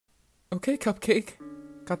Okay, Cupcake.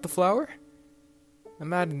 Got the flour?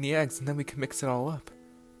 I'm adding the eggs and then we can mix it all up.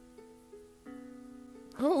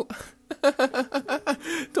 Oh,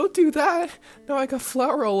 don't do that. Now I got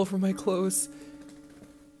flour all over my clothes.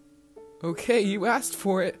 Okay, you asked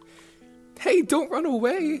for it. Hey, don't run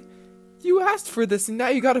away. You asked for this and now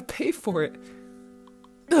you gotta pay for it.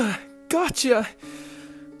 Ugh, gotcha.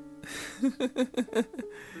 You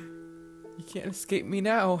can't escape me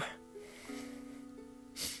now.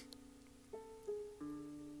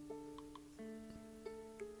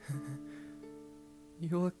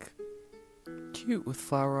 You look cute with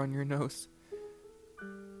flour on your nose.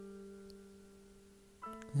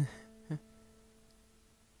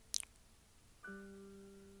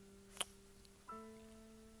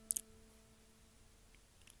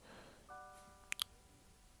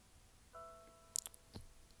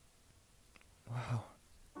 Wow.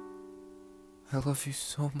 I love you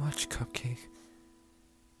so much, Cupcake.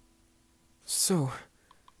 So,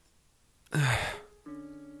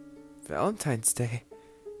 Valentine's Day.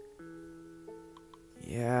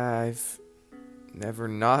 Yeah, I've never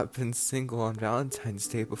not been single on Valentine's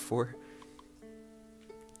Day before.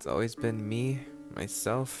 It's always been me,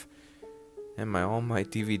 myself, and all my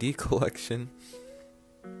DVD collection.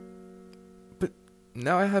 But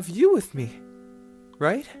now I have you with me,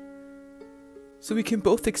 right? So we can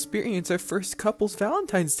both experience our first couple's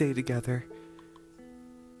Valentine's Day together.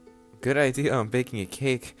 Good idea on baking a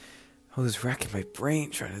cake. I was racking my brain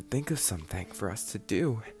trying to think of something for us to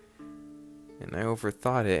do. And I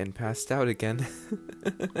overthought it and passed out again.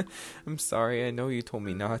 I'm sorry, I know you told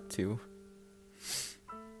me not to.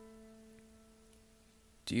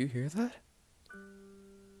 Do you hear that?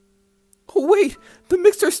 Oh wait! The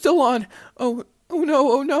mixer's still on! Oh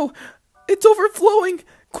no, oh no! It's overflowing!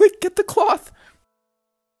 Quick, get the cloth!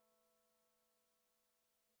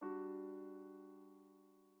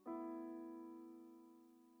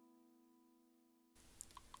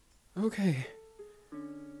 Okay.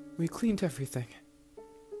 We cleaned everything.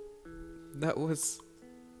 That was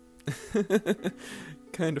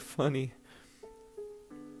kind of funny.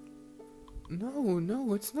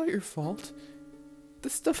 No, it's not your fault.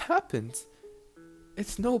 This stuff happens.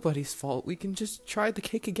 It's nobody's fault. We can just try the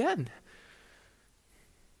cake again.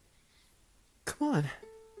 Come on,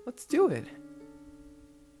 let's do it.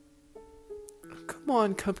 Come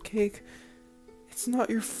on, Cupcake. It's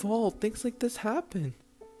not your fault. Things like this happen.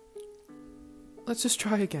 Let's just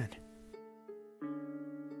try again.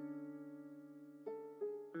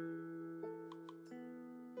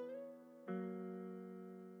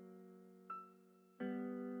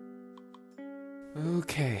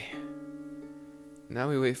 Okay. Now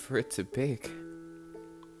we wait for it to bake.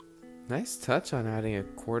 Nice touch on adding a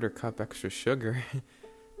 1/4 cup extra sugar.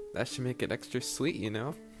 That should make it extra sweet, you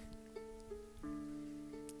know?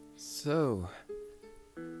 So,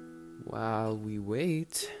 while we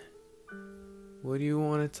wait, what do you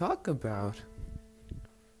want to talk about?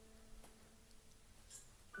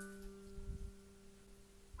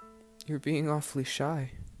 You're being awfully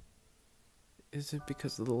shy. Is it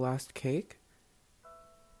because of the last cake?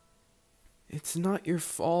 It's not your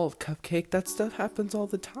fault, Cupcake. That stuff happens all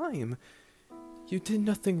the time. You did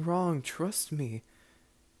nothing wrong, trust me.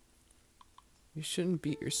 You shouldn't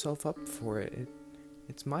beat yourself up for it.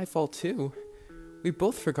 It's my fault too. We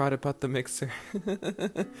both forgot about the mixer.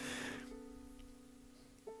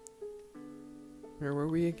 Where were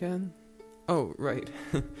we again? Oh, right.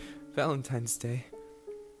 Valentine's Day.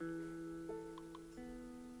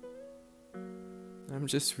 I'm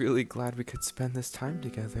just really glad we could spend this time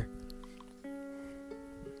together.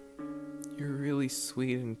 You're really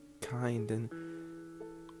sweet and kind and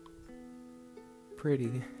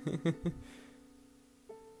pretty.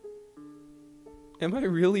 Am I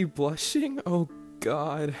really blushing? Oh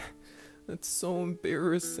God, that's so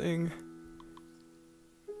embarrassing.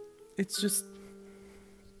 It's just,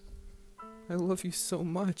 I love you so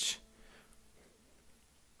much.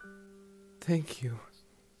 Thank you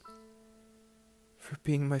for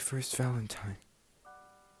being my first Valentine.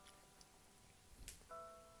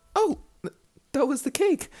 Oh, that was the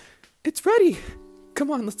cake. It's ready.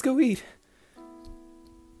 Come on, let's go eat.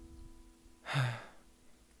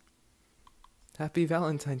 Happy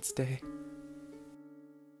Valentine's Day.